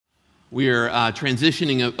We are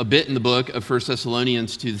transitioning a bit in the book of 1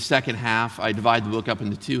 Thessalonians to the second half. I divide the book up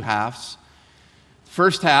into two halves. The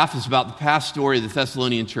first half is about the past story of the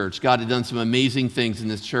Thessalonian church. God had done some amazing things in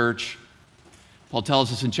this church. Paul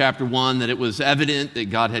tells us in chapter 1 that it was evident that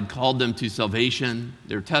God had called them to salvation.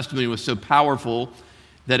 Their testimony was so powerful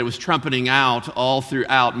that it was trumpeting out all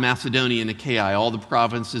throughout Macedonia and Achaia, all the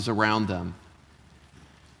provinces around them.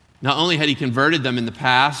 Not only had he converted them in the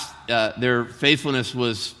past, their faithfulness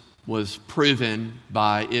was proven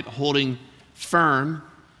by it holding firm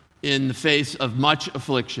in the face of much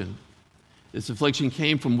affliction. This affliction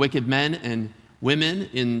came from wicked men and women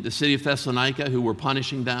in the city of Thessalonica who were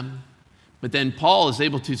punishing them. But then Paul is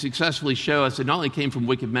able to successfully show us it not only came from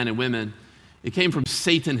wicked men and women, it came from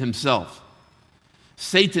Satan himself.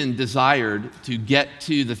 Satan desired to get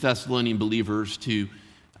to the Thessalonian believers to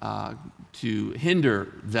hinder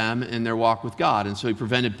them in their walk with God. And so he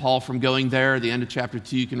prevented Paul from going there. At the end of chapter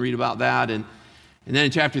 2, you can read about that. And then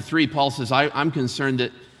in chapter 3, Paul says, I'm concerned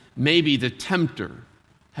that maybe the tempter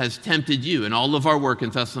has tempted you, and all of our work in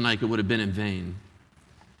Thessalonica would have been in vain.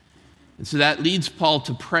 And so that leads Paul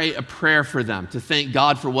to pray a prayer for them, to thank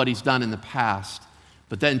God for what he's done in the past.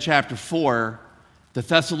 But then chapter 4, the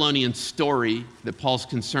Thessalonian story that Paul's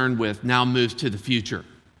concerned with now moves to the future.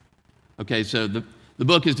 Okay, so the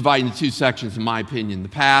book is divided into two sections, in my opinion, the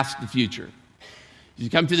past, the future. As you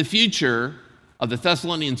come to the future of the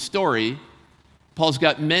Thessalonian story, Paul's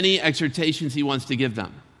got many exhortations he wants to give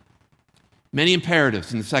them. Many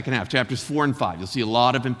imperatives in the second half, chapters 4 and 5. You'll see a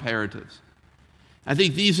lot of imperatives. I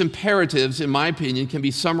think these imperatives, in my opinion, can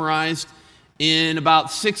be summarized in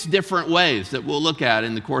about 6 different ways that we'll look at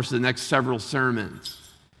in the course of the next several sermons.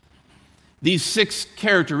 These 6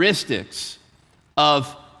 characteristics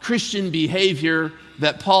of Christian behavior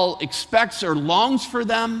that Paul expects or longs for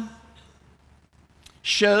them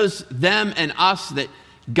shows them and us that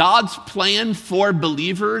God's plan for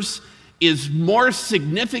believers is more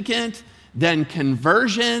significant than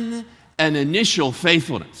conversion and initial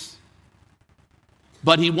faithfulness.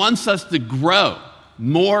 But he wants us to grow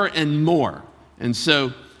more and more. And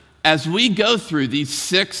so as we go through these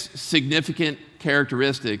 6 significant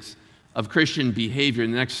characteristics of Christian behavior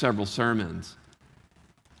in the next several sermons,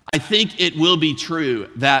 I think it will be true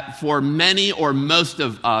that for many or most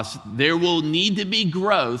of us, there will need to be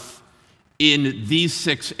growth in these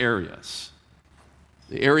 6 areas.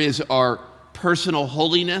 The areas are personal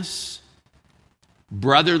holiness,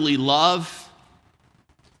 brotherly love,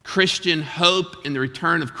 Christian hope in the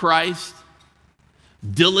return of Christ,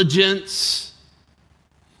 diligence,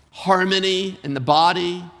 harmony in the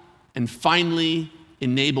body, and finally,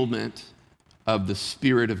 enablement of the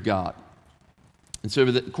Spirit of God. And so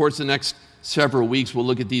over the course of the next several weeks, we'll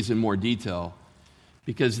look at these in more detail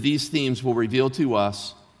because these themes will reveal to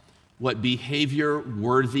us what behavior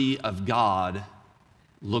worthy of God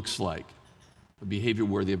looks like. What behavior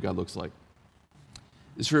worthy of God looks like.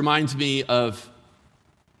 This reminds me of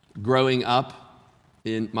growing up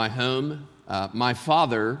in my home. My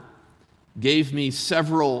father gave me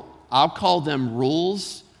several, I'll call them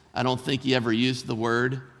rules. I don't think he ever used the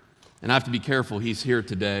word. And I have to be careful, he's here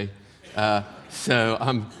today. So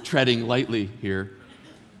I'm treading lightly here.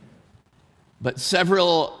 But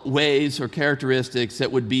several ways or characteristics that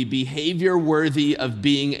would be behavior worthy of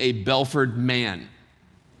being a Belford man.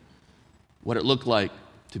 What it looked like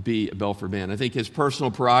to be a Belford man. I think his personal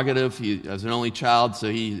prerogative, he, as an only child, so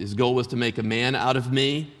his goal was to make a man out of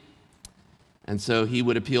me. And so he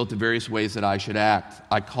would appeal to various ways that I should act.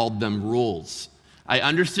 I called them rules. I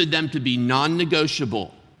understood them to be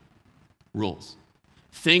non-negotiable rules.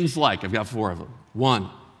 Things like, I've got 4 of them. 1,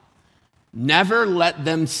 never let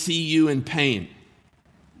them see you in pain.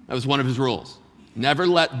 That was one of his rules. Never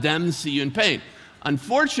let them see you in pain.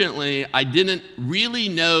 Unfortunately, I didn't really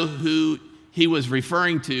know who he was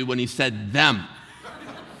referring to when he said them.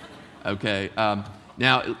 Okay,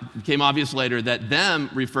 now it became obvious later that them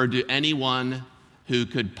referred to anyone who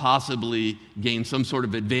could possibly gain some sort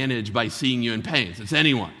of advantage by seeing you in pain. So it's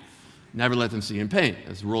anyone. Never let them see you in pain.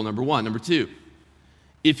 That's rule number 1. Number 2,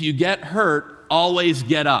 if you get hurt, always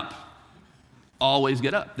get up. Always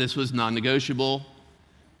get up. This was non-negotiable.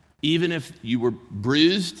 Even if you were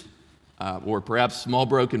bruised or perhaps small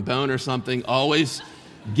broken bone or something, always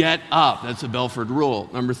get up. That's a Belford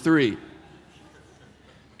rule. Number 3,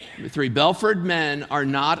 Belford men are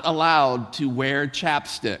not allowed to wear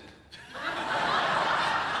chapstick.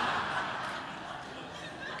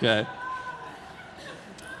 Okay.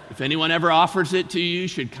 If anyone ever offers it to you, you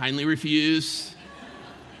should kindly refuse.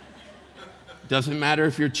 Doesn't matter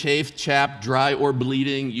if you're chafed, chapped, dry, or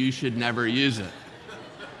bleeding, you should never use it.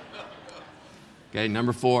 Okay,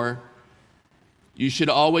 number 4, you should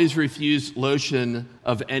always refuse lotion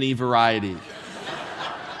of any variety.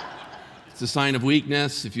 It's a sign of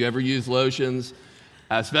weakness if you ever use lotions,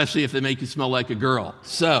 especially if they make you smell like a girl.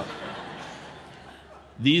 So,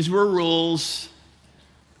 these were rules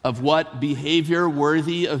of what behavior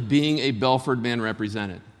worthy of being a Belford man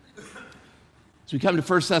represented. As we come to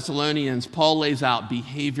 1 Thessalonians, Paul lays out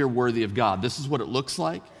behavior worthy of God. This is what it looks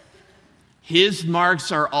like. His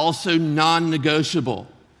marks are also non-negotiable,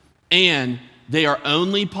 and they are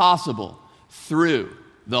only possible through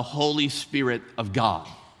the Holy Spirit of God,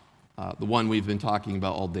 the one we've been talking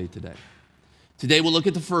about all day today. Today we'll look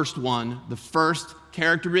at the first one. The first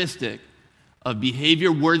characteristic of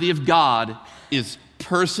behavior worthy of God is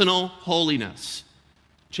personal holiness.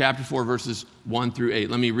 Chapter 4, verses 1 through 8.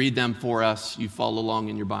 Let me read them for us. You follow along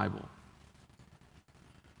in your Bible.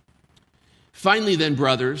 Finally then,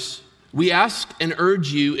 brothers, we ask and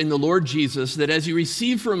urge you in the Lord Jesus that as you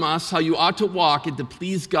receive from us how you ought to walk and to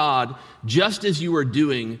please God, just as you are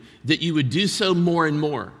doing, that you would do so more and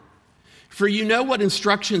more. For you know what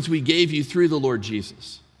instructions we gave you through the Lord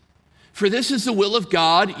Jesus. For this is the will of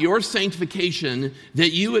God, your sanctification,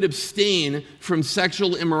 that you would abstain from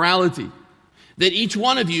sexual immorality, that each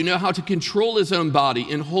one of you know how to control his own body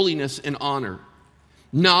in holiness and honor,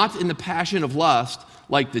 not in the passion of lust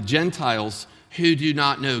like the Gentiles who do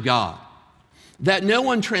not know God, that no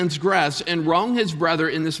one transgress and wrong his brother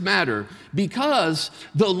in this matter, because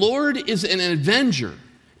the Lord is an avenger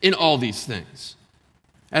in all these things,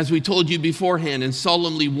 as we told you beforehand and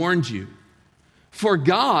solemnly warned you. For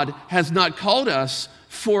God has not called us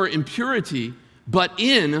for impurity, but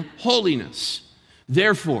in holiness.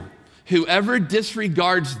 Therefore, whoever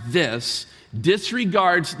disregards this,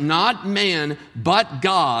 disregards not man, but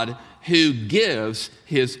God, who gives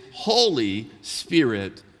his Holy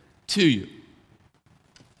Spirit to you.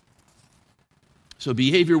 So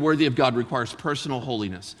behavior worthy of God requires personal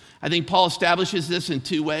holiness. I think Paul establishes this in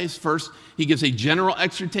two ways. First, he gives a general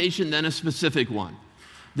exhortation, then a specific one.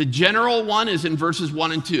 The general one is in verses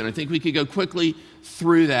 1 and 2, and I think we could go quickly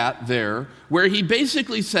through that there, where he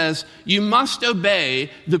basically says, you must obey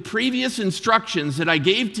the previous instructions that I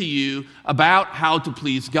gave to you about how to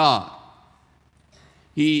please God.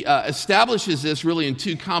 He establishes this really in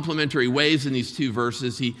two complementary ways in these two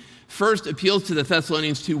verses. He first appeals to the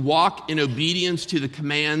Thessalonians to walk in obedience to the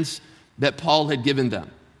commands that Paul had given them.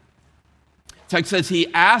 The text says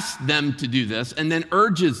he asked them to do this and then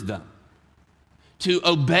urges them to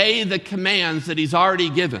obey the commands that he's already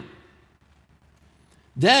given.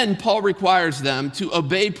 Then Paul requires them to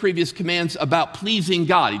obey previous commands about pleasing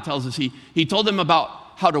God. He tells us he told them about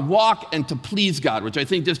how to walk and to please God, which I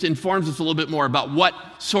think just informs us a little bit more about what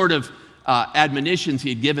sort of admonitions he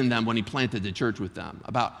had given them when he planted the church with them,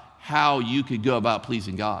 about how you could go about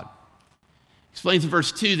pleasing God. He explains in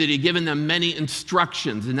verse 2 that he had given them many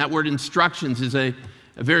instructions, and that word instructions is a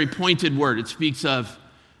very pointed word. It speaks of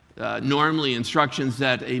normally instructions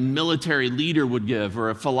that a military leader would give,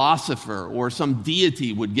 or a philosopher, or some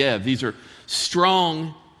deity would give. These are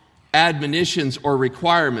strong admonitions or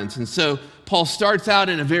requirements. And so Paul starts out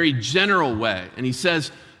in a very general way, and he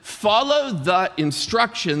says, follow the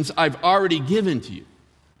instructions I've already given to you.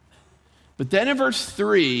 But then in verse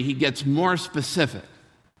 3, he gets more specific.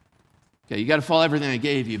 Okay, you got to follow everything I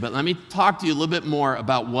gave you, but let me talk to you a little bit more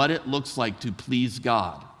about what it looks like to please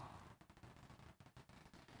God.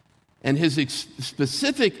 And his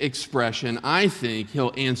specific expression, I think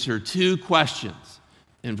he'll answer two questions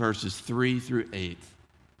in verses 3 through 8.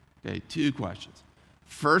 Okay, two questions.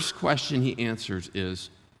 First question he answers is,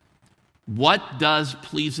 what does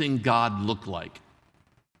pleasing God look like?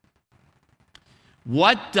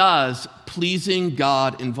 What does pleasing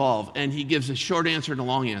God involve? And he gives a short answer and a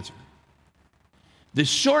long answer. The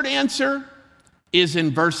short answer is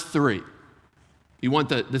in verse 3. You want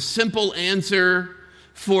the simple answer?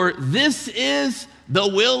 For this is the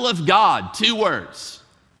will of God. 2 words.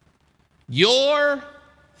 Your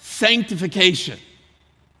sanctification.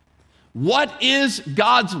 What is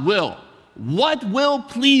God's will? What will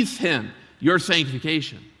please him? Your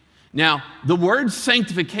sanctification. Now, the word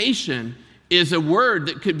sanctification is a word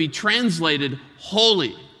that could be translated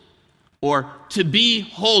holy or to be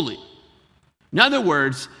holy. In other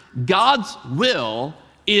words, God's will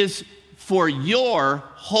is for your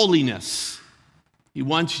holiness. He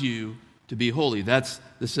wants you to be holy. That's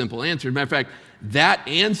the simple answer. As a matter of fact, that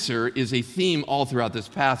answer is a theme all throughout this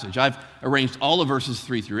passage. I've arranged all of verses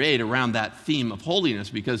 3 through 8 around that theme of holiness,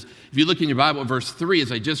 because if you look in your Bible at verse 3,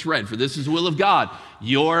 as I just read, for this is the will of God,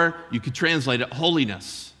 you could translate it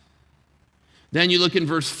holiness. Then you look in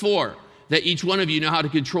verse 4, that each one of you know how to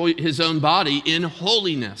control his own body in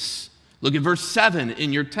holiness. Look at verse 7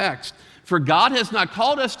 in your text. For God has not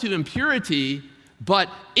called us to impurity, but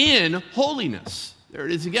in holiness. There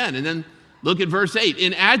it is again. And then look at verse 8,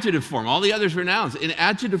 in adjective form. All the others are nouns, in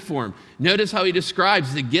adjective form. Notice how he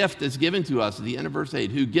describes the gift that's given to us at the end of verse 8,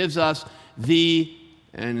 who gives us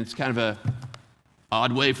and it's kind of a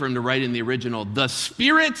odd way for him to write in the original, the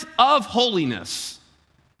Spirit of holiness.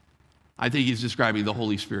 I think he's describing the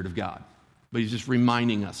Holy Spirit of God, but he's just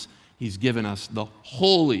reminding us he's given us the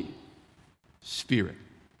Holy Spirit.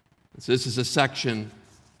 So this is a section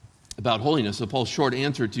about holiness. So Paul's short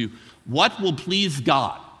answer to what will please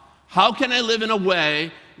God? How can I live in a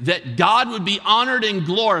way that God would be honored and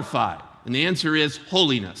glorified? And the answer is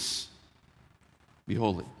holiness. Be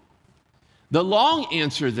holy. The long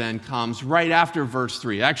answer then comes right after verse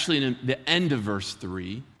 3, actually in the end of verse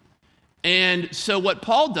 3. And so what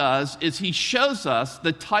Paul does is he shows us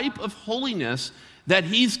the type of holiness that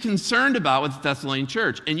he's concerned about with the Thessalonian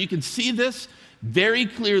church. And you can see this very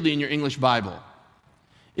clearly in your English Bible.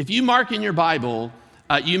 If you mark in your Bible,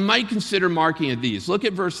 you might consider marking at these. Look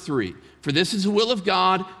at verse 3. For this is the will of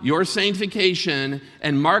God, your sanctification,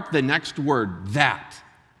 and mark the next word, that.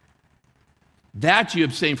 That you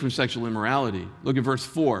abstain from sexual immorality. Look at verse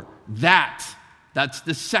 4. That's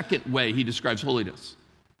the second way he describes holiness.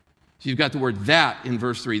 So you've got the word that in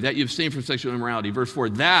verse 3, that you abstain from sexual immorality. Verse 4,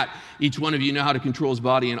 that each one of you know how to control his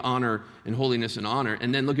body in honor and holiness and honor.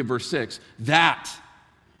 And then look at verse 6, that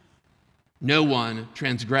no one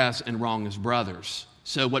transgress and wrong his brothers.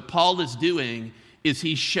 So what Paul is doing is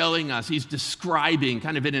he's showing us, he's describing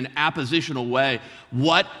kind of in an appositional way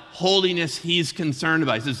what holiness he's concerned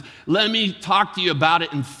about. He says, let me talk to you about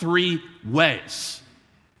it in 3 ways.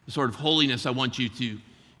 The sort of holiness I want you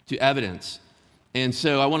to evidence. And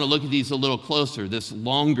so I want to look at these a little closer, this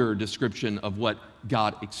longer description of what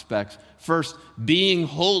God expects. First, being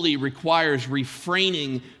holy requires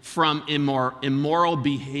refraining from immoral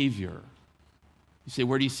behavior. You say,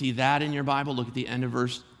 where do you see that in your Bible? Look at the end of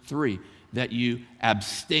verse 3, that you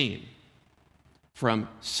abstain from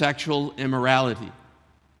sexual immorality.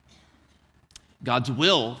 God's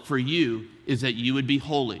will for you is that you would be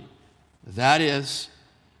holy. That is,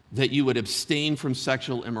 that you would abstain from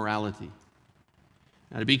sexual immorality.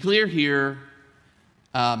 Now, to be clear here,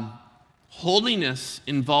 holiness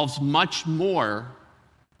involves much more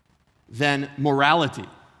than morality,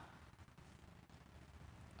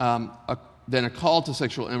 than a call to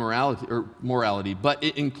sexual immorality or morality, but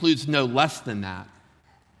it includes no less than that.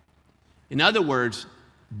 In other words,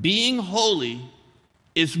 being holy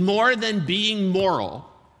is more than being moral,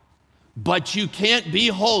 but you can't be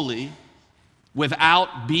holy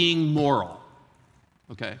without being moral.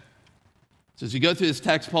 Okay? So as you go through this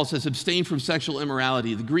text, Paul says, abstain from sexual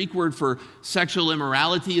immorality. The Greek word for sexual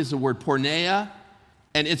immorality is the word porneia,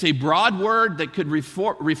 and it's a broad word that could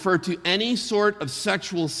refer to any sort of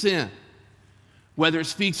sexual sin, whether it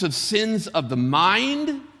speaks of sins of the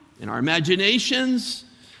mind, in our imaginations,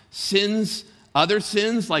 other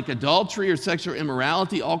sins like adultery or sexual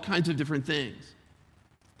immorality, all kinds of different things.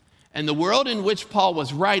 And the world in which Paul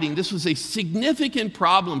was writing, this was a significant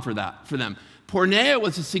problem for them. Porneia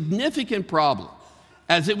was a significant problem,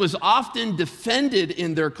 as it was often defended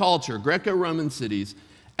in their culture, Greco-Roman cities,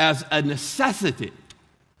 as a necessity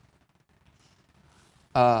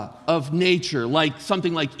of nature, like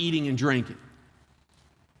something like eating and drinking.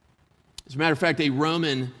 As a matter of fact, a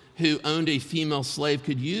Roman who owned a female slave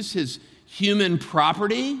could use his human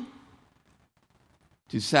property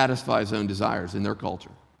to satisfy his own desires in their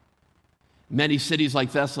culture. Many cities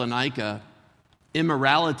like Thessalonica,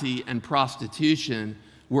 immorality and prostitution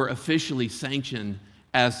were officially sanctioned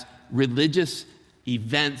as religious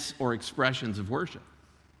events or expressions of worship.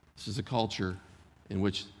 This is a culture in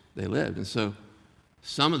which they lived. And so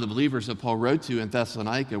some of the believers that Paul wrote to in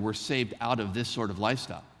Thessalonica were saved out of this sort of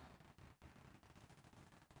lifestyle.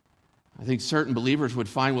 I think certain believers would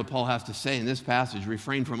find what Paul has to say in this passage,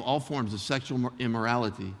 refrain from all forms of sexual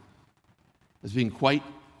immorality, as being quite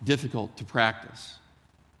difficult to practice,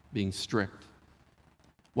 being strict.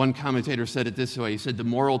 One commentator said it this way. He said the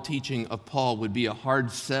moral teaching of Paul would be a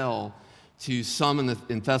hard sell to some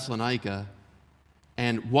in Thessalonica,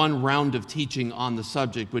 and one round of teaching on the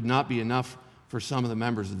subject would not be enough for some of the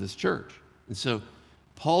members of this church. And so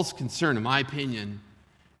Paul's concern, in my opinion,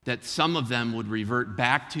 that some of them would revert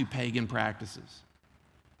back to pagan practices,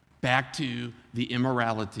 back to the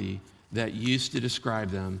immorality that used to describe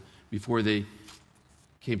them before they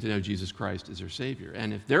came to know Jesus Christ as their Savior.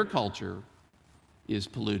 And if their culture was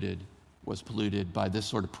polluted by this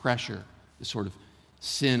sort of pressure, this sort of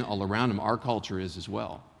sin all around them, our culture is as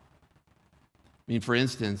well. I mean, for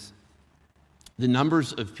instance, the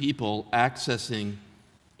numbers of people accessing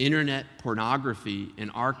internet pornography in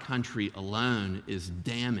our country alone is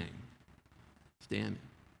damning. It's damning.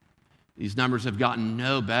 These numbers have gotten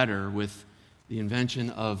no better with the invention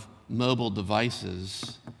of mobile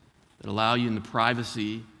devices that allow you in the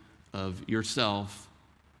privacy of yourself.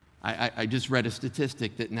 I just read a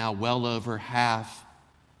statistic that now well over half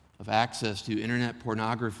of access to internet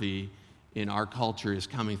pornography in our culture is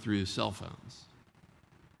coming through cell phones.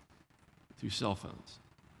 Through cell phones.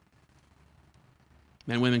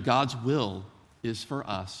 Men and women, God's will is for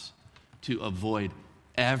us to avoid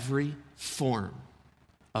every form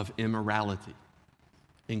of immorality,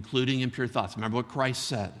 including impure thoughts. Remember what Christ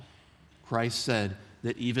said. Christ said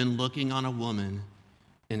that even looking on a woman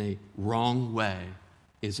in a wrong way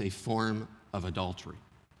is a form of adultery.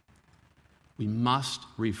 We must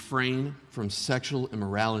refrain from sexual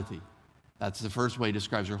immorality. That's the first way he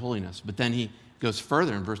describes your holiness. But then he goes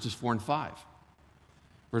further in verses 4 and 5.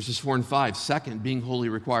 Verses 4 and 5, second, being holy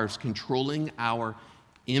requires controlling our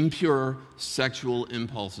impure sexual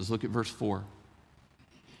impulses. Look at verse 4.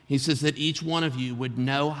 He says that each one of you would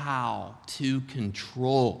know how to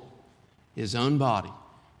control his own body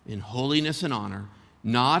in holiness and honor,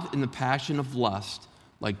 not in the passion of lust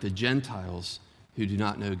like the Gentiles who do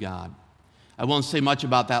not know God. I won't say much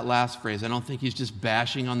about that last phrase. I don't think he's just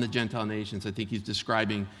bashing on the Gentile nations. I think he's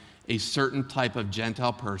describing a certain type of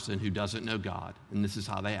Gentile person who doesn't know God, and this is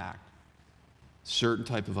how they act. Certain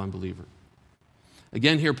type of unbeliever.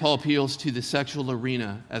 Again, here Paul appeals to the sexual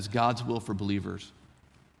arena as God's will for believers.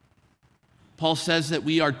 Paul says that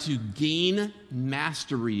we are to gain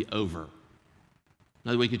mastery over.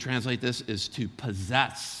 Another way you could translate this is to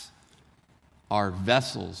possess our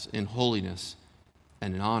vessels in holiness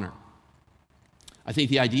and in honor. I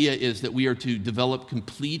think the idea is that we are to develop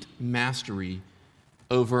complete mastery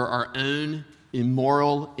over our own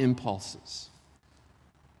immoral impulses.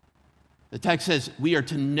 The text says we are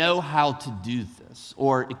to know how to do this,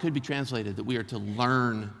 or it could be translated that we are to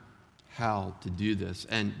learn how to do this.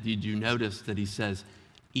 And did you notice that he says,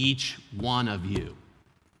 each one of you?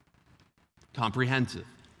 Comprehensive.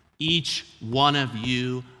 Each one of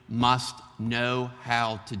you must know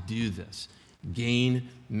how to do this. Gain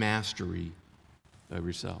mastery over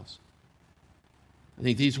yourselves. I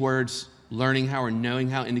think these words, learning how or knowing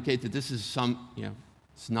how, indicate that this is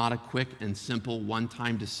it's not a quick and simple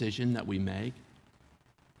one-time decision that we make,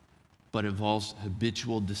 but involves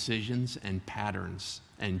habitual decisions and patterns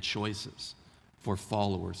and choices for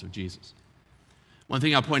followers of Jesus. One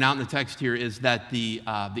thing I'll point out in the text here is that the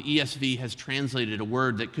ESV has translated a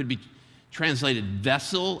word that could be translated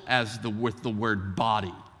vessel with the word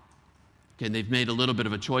body. Okay, and they've made a little bit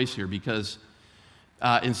of a choice here because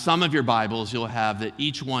in some of your Bibles, you'll have that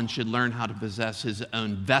each one should learn how to possess his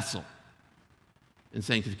own vessel in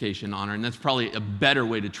sanctification and honor. And that's probably a better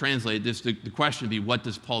way to translate this. The question would be, what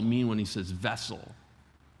does Paul mean when he says vessel?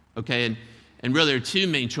 Okay, and really there are two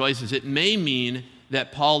main choices. It may mean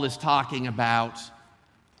that Paul is talking about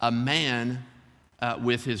a man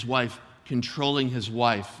with his wife, controlling his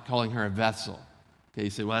wife, calling her a vessel. Okay, you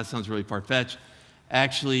say, well, that sounds really far-fetched.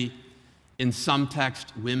 Actually, in some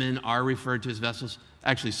texts, women are referred to as vessels.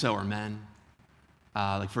 Actually, so are men.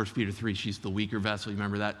 Like 1 Peter 3, she's the weaker vessel. You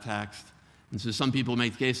remember that text? And so some people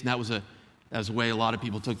make the case, and that was a way a lot of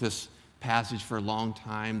people took this passage for a long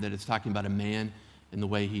time, that it's talking about a man and the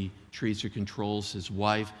way he treats or controls his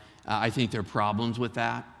wife. I think there are problems with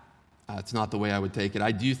that. It's not the way I would take it.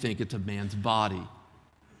 I do think it's a man's body.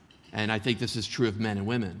 And I think this is true of men and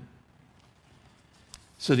women.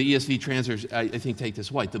 So the ESV translators, I think, take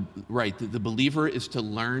this right. The believer is to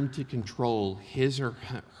learn to control his or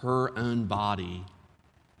her own body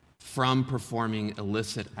from performing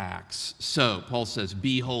illicit acts. So Paul says,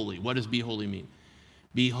 be holy. What does be holy mean?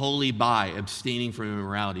 Be holy by abstaining from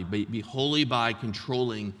immorality. Be holy by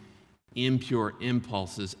controlling impure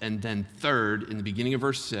impulses. And then third, in the beginning of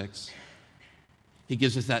verse 6, he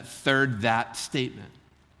gives us that third that statement,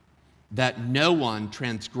 that no one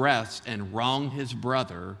transgressed and wronged his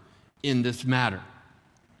brother in this matter.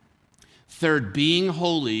 Third, being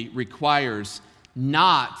holy requires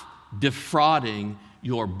not defrauding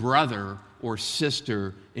your brother or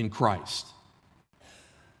sister in Christ.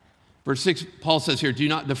 Verse 6, Paul says here, do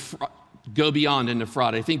not go beyond and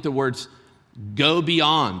defraud. I think the words go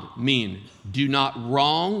beyond mean do not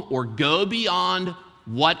wrong or go beyond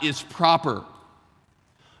what is proper.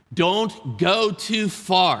 Don't go too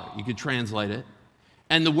far, you could translate it.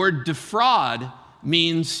 And the word defraud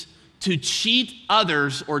means to cheat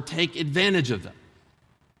others or take advantage of them.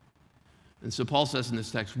 And so Paul says in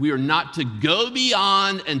this text, we are not to go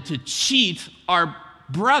beyond and to cheat our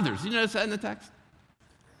brothers. You notice that in the text?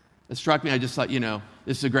 It struck me, I just thought,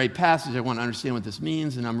 this is a great passage. I want to understand what this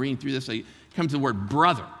means. And I'm reading through this. I come to the word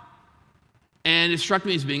brother. And it struck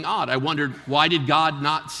me as being odd. I wondered, why did God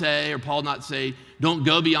not say, or Paul not say, don't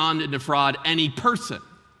go beyond and defraud any person,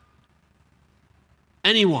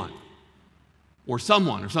 anyone, or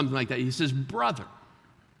someone, or something like that. He says, brother.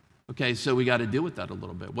 Okay, so we got to deal with that a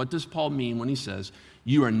little bit. What does Paul mean when he says,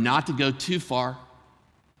 you are not to go too far?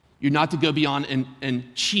 You're not to go beyond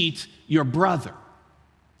and cheat your brother.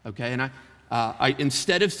 Okay, and I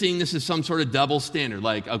instead of seeing this as some sort of double standard,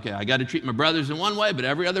 like, okay, I got to treat my brothers in one way, but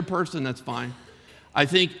every other person, that's fine. I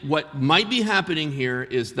think what might be happening here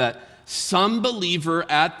is that some believer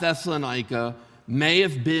at Thessalonica may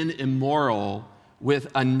have been immoral with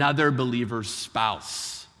another believer's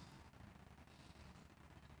spouse.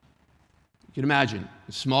 You can imagine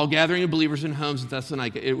a small gathering of believers in homes in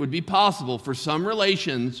Thessalonica. It would be possible for some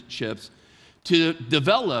relationships to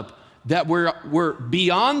develop that we're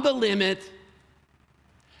beyond the limit,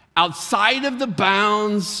 outside of the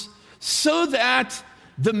bounds, so that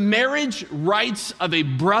the marriage rights of a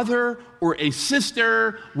brother or a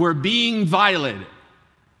sister were being violated.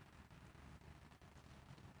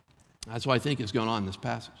 That's what I think is going on in this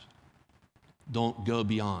passage. Don't go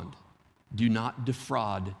beyond. Do not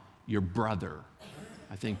defraud your brother.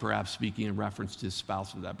 I think perhaps speaking in reference to the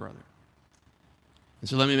spouse of that brother. And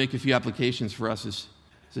so let me make a few applications for us as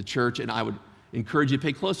a church, and I would encourage you to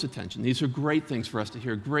pay close attention. These are great things for us to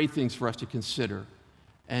hear, great things for us to consider,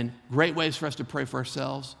 and great ways for us to pray for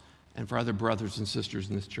ourselves and for other brothers and sisters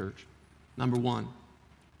in this church. Number one,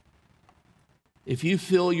 if you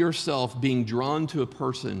feel yourself being drawn to a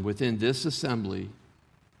person within this assembly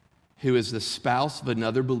who is the spouse of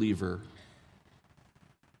another believer,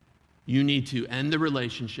 you need to end the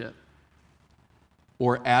relationship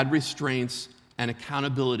or add restraints and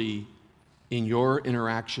accountability in your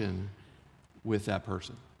interaction with that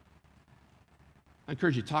person. I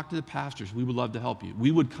encourage you, talk to the pastors. We would love to help you.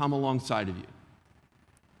 We would come alongside of you.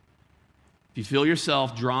 If you feel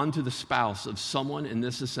yourself drawn to the spouse of someone in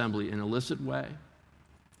this assembly in an illicit way,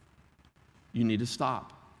 you need to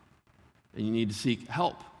stop and you need to seek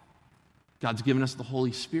help. God's given us the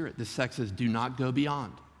Holy Spirit. This text says, do not go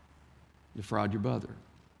beyond. Defraud your brother.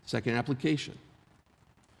 Second application.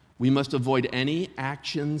 We must avoid any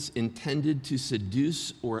actions intended to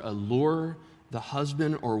seduce or allure the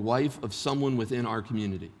husband or wife of someone within our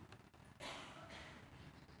community.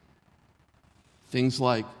 Things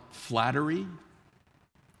like flattery,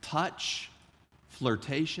 touch,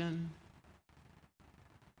 flirtation.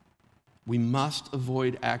 We must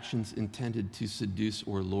avoid actions intended to seduce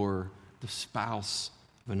or lure the spouse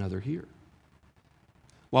of another here.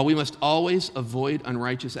 While we must always avoid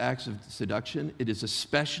unrighteous acts of seduction, it is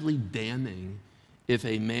especially damning if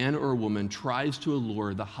a man or a woman tries to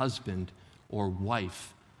allure the husband or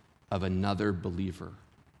wife of another believer.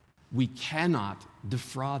 We cannot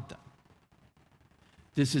defraud them.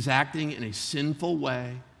 This is acting in a sinful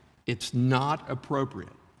way. It's not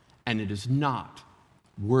appropriate, and it is not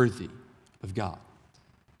worthy of God.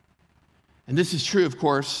 And this is true, of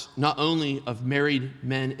course, not only of married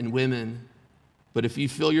men and women, but if you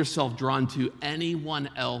feel yourself drawn to anyone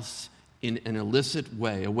else in an illicit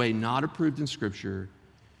way, a way not approved in Scripture,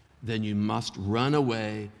 then you must run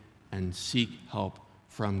away and seek help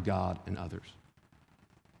from God and others.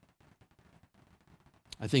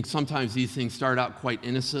 I think sometimes these things start out quite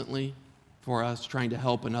innocently for us, trying to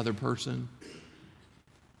help another person,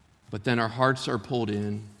 but then our hearts are pulled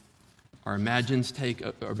in, our imaginations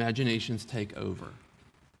take over.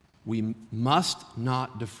 We must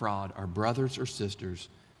not defraud our brothers or sisters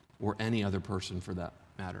or any other person for that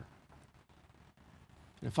matter.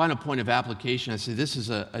 And a final point of application, I say this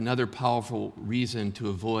is another powerful reason to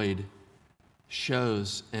avoid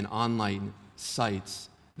shows and online sites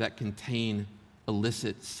that contain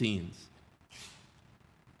illicit scenes.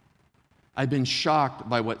 I've been shocked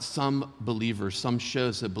by what some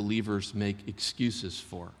shows that believers make excuses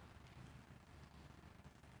for.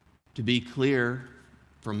 To be clear,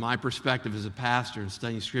 from my perspective as a pastor and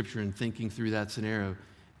studying Scripture and thinking through that scenario,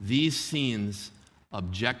 these scenes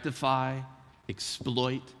objectify,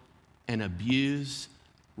 exploit, and abuse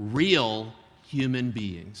real human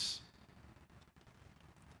beings.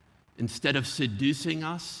 Instead of seducing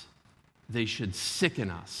us, they should sicken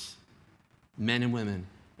us, men and women,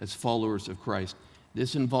 as followers of Christ.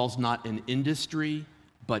 This involves not an industry,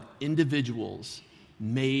 but individuals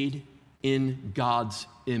made in God's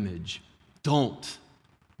image. Don't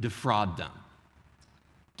defraud them.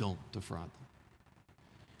 Don't defraud them.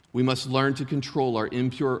 We must learn to control our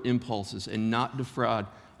impure impulses and not defraud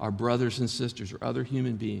our brothers and sisters or other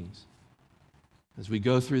human beings. As we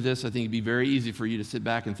go through this, I think it'd be very easy for you to sit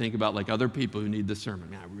back and think about like other people who need this sermon.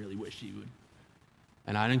 Man, I really wish you would.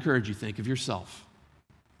 And I'd encourage you, think of yourself.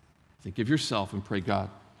 Think of yourself and pray God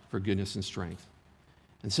for goodness and strength.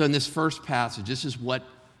 And so in this first passage, this is what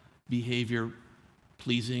behavior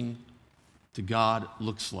pleasing to God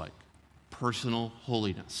looks like. Personal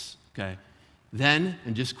holiness, okay? Then,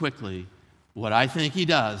 and just quickly, what I think he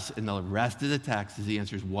does in the rest of the text is he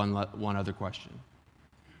answers one other question.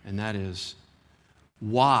 And that is,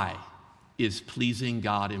 why is pleasing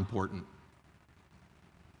God important?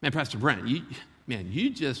 Man, Pastor Brent, you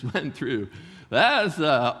just went through, that's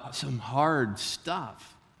some hard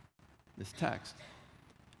stuff, this text.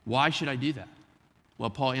 Why should I do that? Well,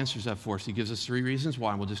 Paul answers that for us. He gives us 3 reasons why,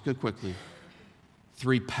 and we'll just go quickly.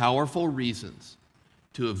 3 powerful reasons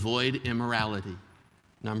to avoid immorality.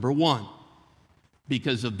 Number 1,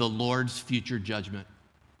 because of the Lord's future judgment.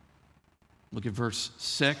 Look at verse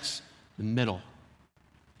 6, the middle.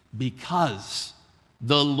 Because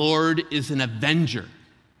the Lord is an avenger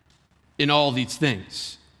in all these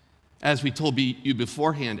things. As we told you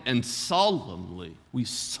beforehand, and we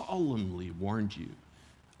solemnly warned you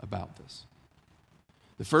about this.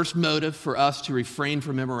 The first motive for us to refrain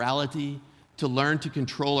from immorality, to learn to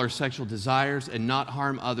control our sexual desires and not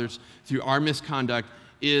harm others through our misconduct,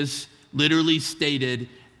 is literally stated,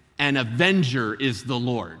 an avenger is the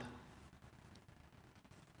Lord.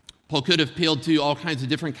 Paul could have appealed to all kinds of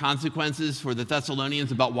different consequences for the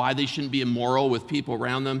Thessalonians about why they shouldn't be immoral with people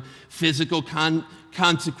around them. Physical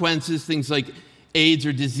consequences, things like AIDS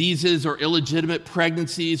or diseases or illegitimate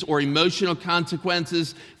pregnancies, or emotional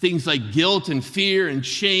consequences, things like guilt and fear and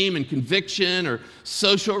shame and conviction or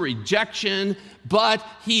social rejection. But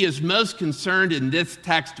he is most concerned in this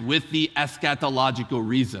text with the eschatological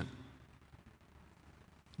reason.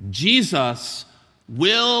 Jesus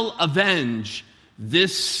will avenge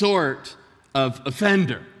this sort of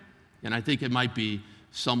offender. And I think it might be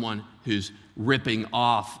someone who's ripping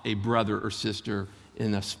off a brother or sister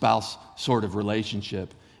in a spouse sort of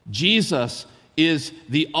relationship. Jesus is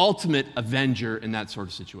the ultimate avenger in that sort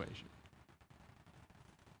of situation.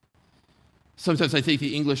 Sometimes I think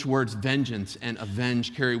the English words vengeance and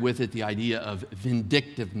avenge carry with it the idea of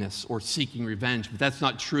vindictiveness or seeking revenge, but that's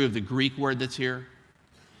not true of the Greek word that's here.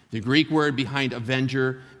 The Greek word behind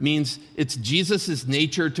avenger means it's Jesus'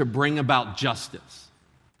 nature to bring about justice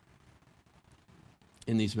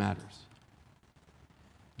in these matters.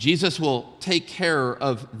 Jesus will take care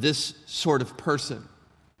of this sort of person.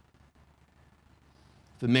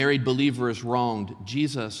 If a married believer is wronged,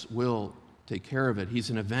 Jesus will take care of it. He's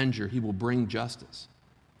an avenger. He will bring justice.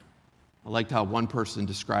 I liked how one person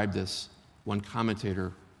described this, one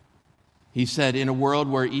commentator. He said, in a world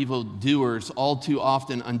where evildoers all too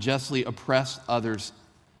often unjustly oppress others,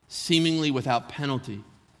 seemingly without penalty,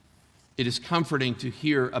 it is comforting to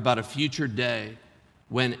hear about a future day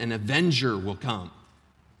when an avenger will come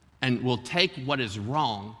and will take what is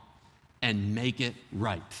wrong and make it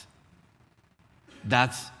right.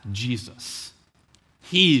 That's Jesus.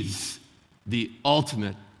 He's the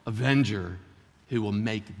ultimate avenger who will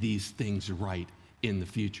make these things right in the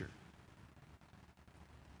future.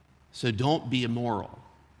 So don't be immoral,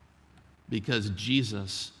 because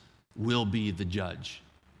Jesus will be the judge.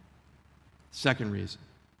 Second reason,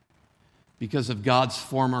 because of God's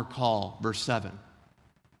former call. Verse 7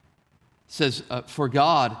 says, for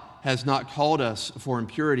God has not called us for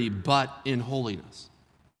impurity, but in holiness.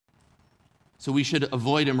 So we should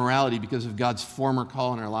avoid immorality because of God's former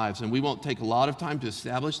call in our lives. And we won't take a lot of time to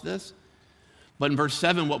establish this. But in verse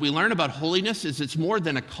 7, what we learn about holiness is it's more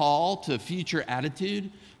than a call to a future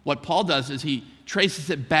attitude. What Paul does is he traces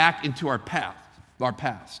it back into our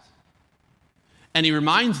past. And he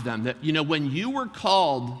reminds them that, when you were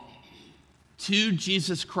called to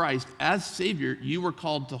Jesus Christ as Savior, you were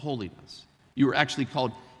called to holiness. You were actually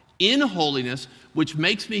called in holiness, which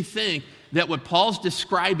makes me think that what Paul's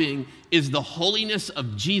describing is the holiness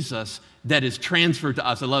of Jesus that is transferred to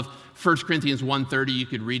us. I love 1 Corinthians 1:30. You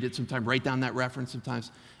could read it sometime, write down that reference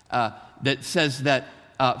sometimes, that says that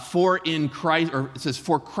for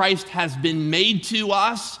Christ has been made to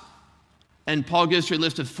us. And Paul goes through a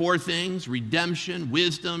list of 4 things: redemption,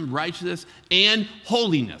 wisdom, righteousness, and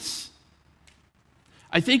holiness.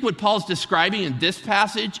 I think what Paul's describing in this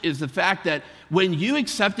passage is the fact that when you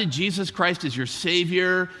accepted Jesus Christ as your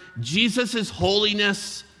Savior, Jesus'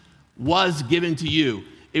 holiness was given to you.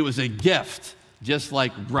 It was a gift, just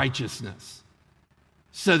like righteousness,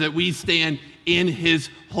 so that we stand in his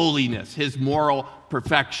holiness, his moral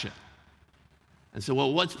perfection. And so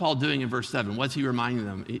what's Paul doing in verse 7? What's he reminding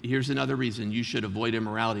them? Here's another reason you should avoid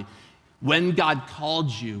immorality. When God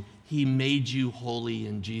called you, he made you holy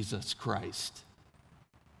in Jesus Christ.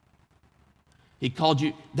 He called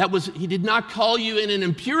you, he did not call you in an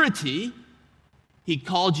impurity. He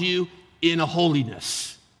called you in a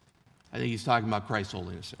holiness. I think he's talking about Christ's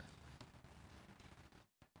holiness there.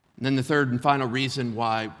 And then the third and final reason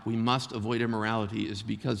why we must avoid immorality is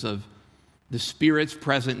because of the Spirit's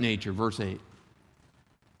present nature, verse 8.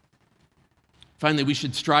 Finally, we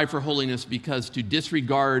should strive for holiness because to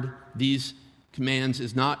disregard these commands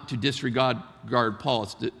is not to disregard Paul,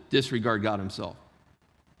 it's to disregard God himself.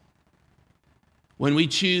 When we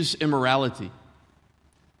choose immorality,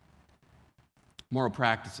 moral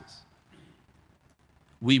practices,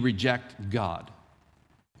 we reject God.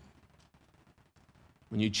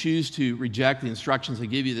 When you choose to reject the instructions I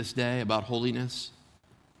give you this day about holiness,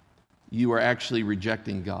 you are actually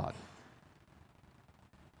rejecting God.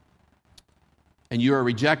 And you are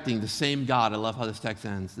rejecting the same God, I love how this text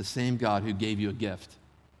ends, the same God who gave you a gift.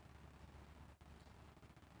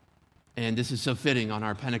 And this is so fitting on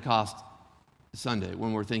our Pentecost Sunday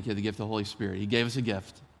when we're thinking of the gift of the Holy Spirit. He gave us a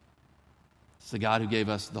gift. It's the God who gave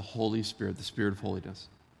us the Holy Spirit, the Spirit of holiness.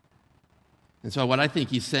 And so what I think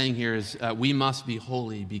he's saying here is we must be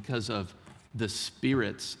holy because of the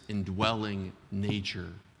Spirit's indwelling nature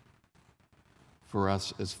for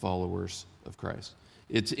us as followers of Christ.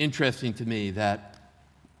 It's interesting to me that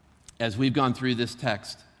as we've gone through this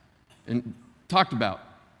text and talked about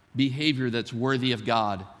behavior that's worthy of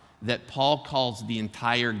God, that Paul calls the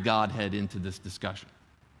entire Godhead into this discussion.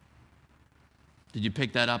 Did you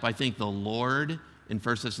pick that up? I think the Lord in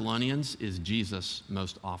 1 Thessalonians is Jesus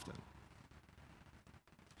most often.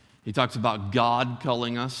 He talks about God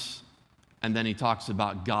calling us, and then he talks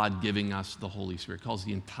about God giving us the Holy Spirit. He calls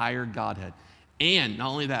the entire Godhead. And not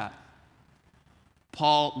only that,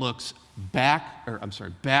 Paul looks backwards,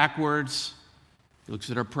 he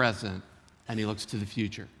looks at our present, and he looks to the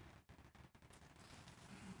future.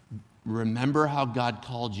 Remember how God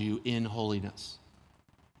called you in holiness.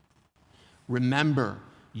 Remember,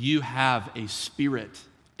 you have a Spirit,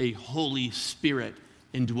 a Holy Spirit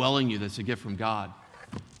indwelling you that's a gift from God.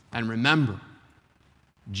 And remember,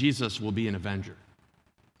 Jesus will be an avenger.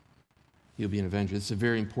 He'll be an avenger. It's a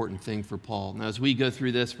very important thing for Paul. Now, as we go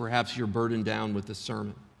through this, perhaps you're burdened down with this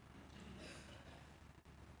sermon.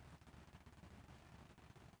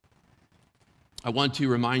 I want to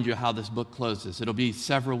remind you how this book closes. It'll be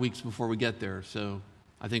several weeks before we get there. So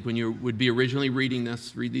I think when you would be originally reading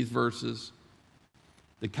this, read these verses,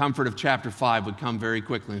 the comfort of chapter 5 would come very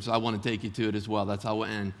quickly. So I want to take you to it as well. That's how we'll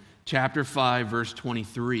end. Chapter 5, verse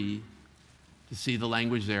 23, to see the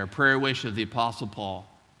language there. A prayer wish of the Apostle Paul.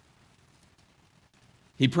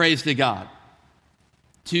 He prays to God.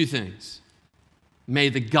 Two things. May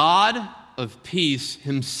the God of peace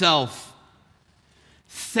himself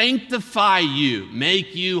sanctify you,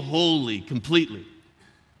 make you holy completely.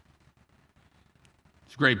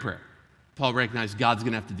 It's a great prayer. Paul recognized God's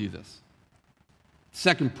going to have to do this.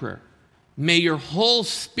 Second prayer. May your whole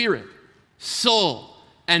spirit, soul,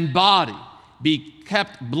 and body be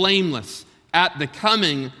kept blameless at the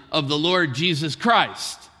coming of the Lord Jesus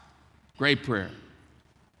Christ. Great prayer.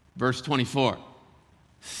 Verse 24,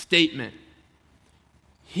 statement.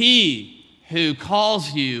 He who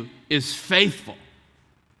calls you is faithful.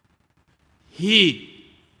 He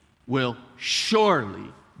will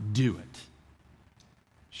surely do it.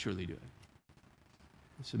 Surely do it.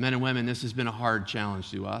 So men and women, this has been a hard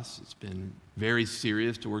challenge to us. It's been very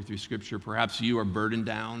serious to work through Scripture. Perhaps you are burdened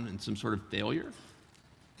down in some sort of failure.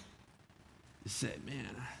 You say,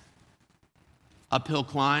 man, uphill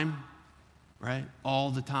climb, right?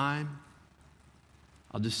 All the time.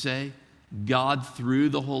 I'll just say, God, through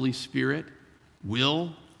the Holy Spirit,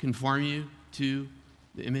 will conform you to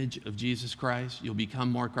the image of Jesus Christ. You'll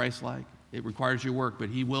become more Christ-like. It requires your work, but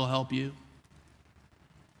he will help you.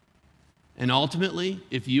 And ultimately,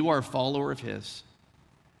 if you are a follower of his,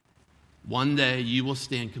 one day you will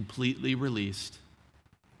stand completely released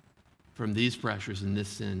from these pressures and this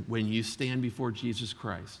sin when you stand before Jesus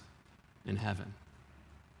Christ in heaven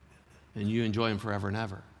and you enjoy him forever and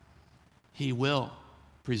ever. He will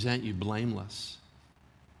present you blameless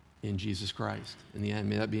in Jesus Christ. In the end,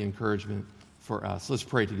 may that be encouragement for us. Let's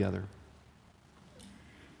pray together.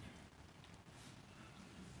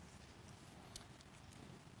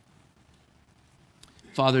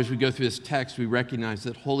 Father, as we go through this text, we recognize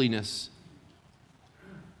that holiness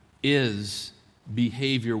is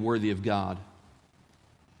behavior worthy of God.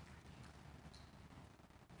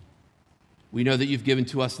 We know that you've given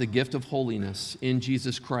to us the gift of holiness in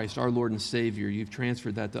Jesus Christ, our Lord and Savior. You've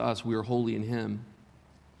transferred that to us. We are holy in him.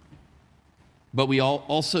 But we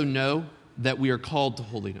also know that we are called to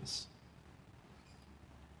holiness.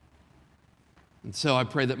 And so I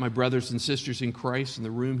pray that my brothers and sisters in Christ in the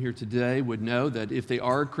room here today would know that if they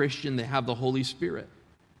are a Christian, they have the Holy Spirit,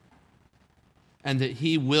 and that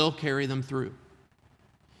He will carry them through.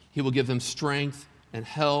 He will give them strength and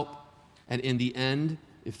help, and in the end,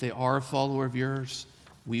 if they are a follower of yours,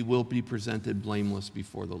 we will be presented blameless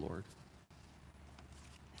before the Lord.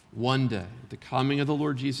 One day, at the coming of the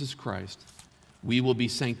Lord Jesus Christ, we will be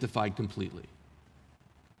sanctified completely.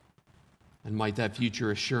 And might that future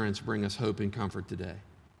assurance bring us hope and comfort today.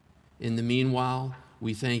 In the meanwhile,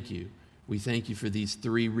 we thank you. We thank you for these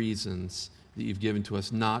 3 reasons that you've given to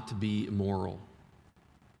us not to be immoral.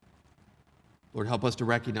 Lord, help us to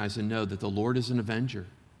recognize and know that the Lord is an avenger,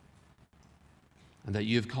 and that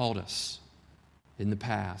you have called us in the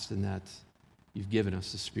past, and that you've given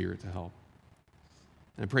us the Spirit to help.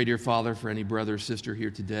 And I pray, dear Father, for any brother or sister here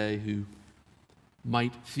today who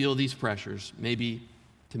might feel these pressures, maybe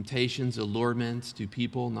temptations, allurements to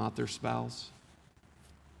people, not their spouse.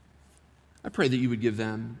 I pray that you would give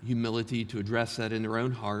them humility to address that in their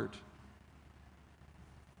own heart.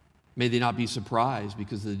 May they not be surprised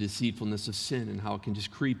because of the deceitfulness of sin and how it can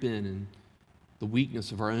just creep in and the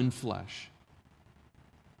weakness of our own flesh.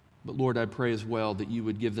 But Lord, I pray as well that you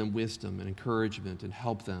would give them wisdom and encouragement and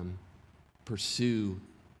help them pursue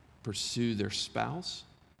their spouse,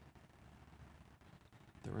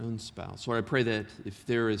 their own spouse. Lord, I pray that if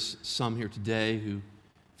there is some here today who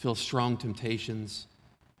feel strong temptations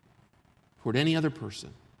toward any other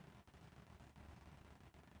person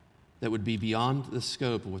that would be beyond the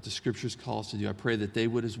scope of what the Scriptures call us to do, I pray that they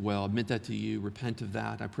would as well admit that to you, repent of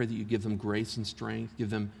that. I pray that you give them grace and strength,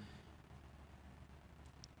 give them,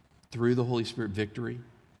 through the Holy Spirit, victory.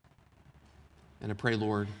 And I pray,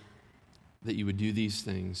 Lord, that you would do these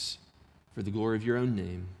things for the glory of your own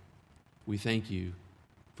name. We thank you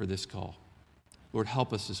for this call. Lord,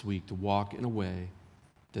 help us this week to walk in a way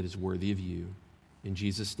that is worthy of you. In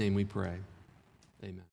Jesus' name we pray. Amen.